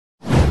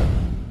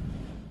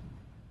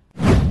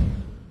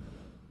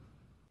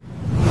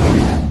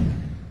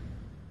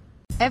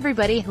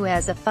Everybody who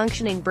has a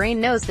functioning brain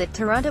knows that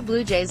Toronto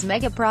Blue Jays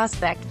mega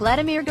prospect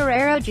Vladimir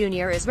Guerrero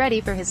Jr. is ready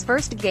for his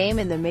first game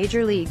in the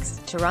major leagues.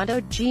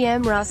 Toronto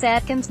GM Ross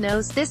Atkins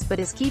knows this but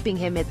is keeping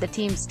him at the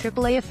team's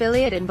AAA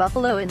affiliate in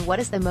Buffalo in what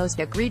is the most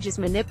egregious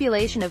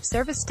manipulation of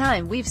service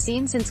time we've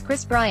seen since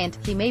Chris Bryant.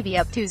 He may be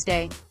up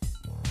Tuesday.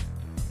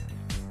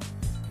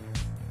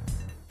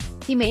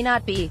 He may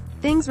not be.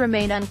 Things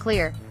remain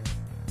unclear.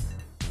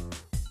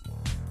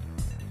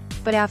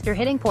 But after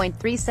hitting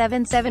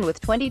 .377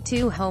 with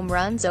 22 home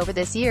runs over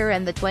this year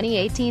and the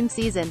 2018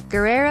 season,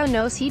 Guerrero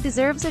knows he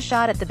deserves a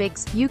shot at the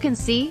bigs. "You can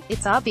see,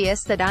 it's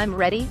obvious that I'm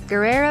ready,"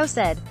 Guerrero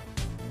said.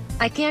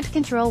 "I can't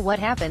control what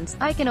happens,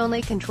 I can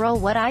only control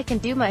what I can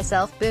do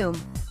myself." Boom.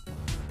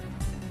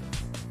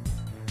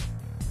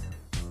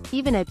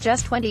 Even at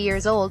just 20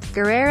 years old,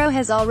 Guerrero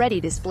has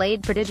already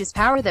displayed prodigious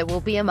power that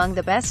will be among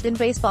the best in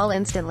baseball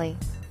instantly.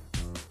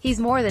 He's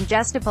more than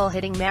just a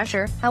pull-hitting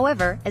masher,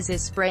 however, as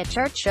his sprint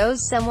chart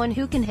shows, someone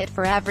who can hit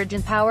for average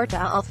and power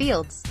to all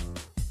fields.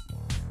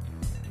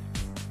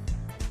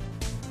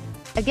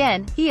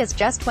 Again, he is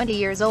just 20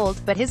 years old,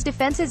 but his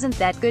defense isn't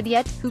that good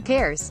yet. Who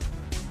cares?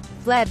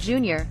 Vlad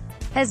Jr.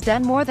 has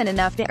done more than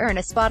enough to earn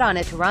a spot on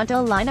a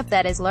Toronto lineup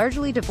that is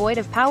largely devoid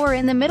of power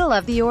in the middle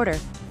of the order.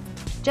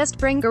 Just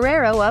bring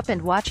Guerrero up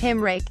and watch him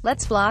rake.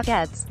 Let's block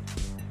ads.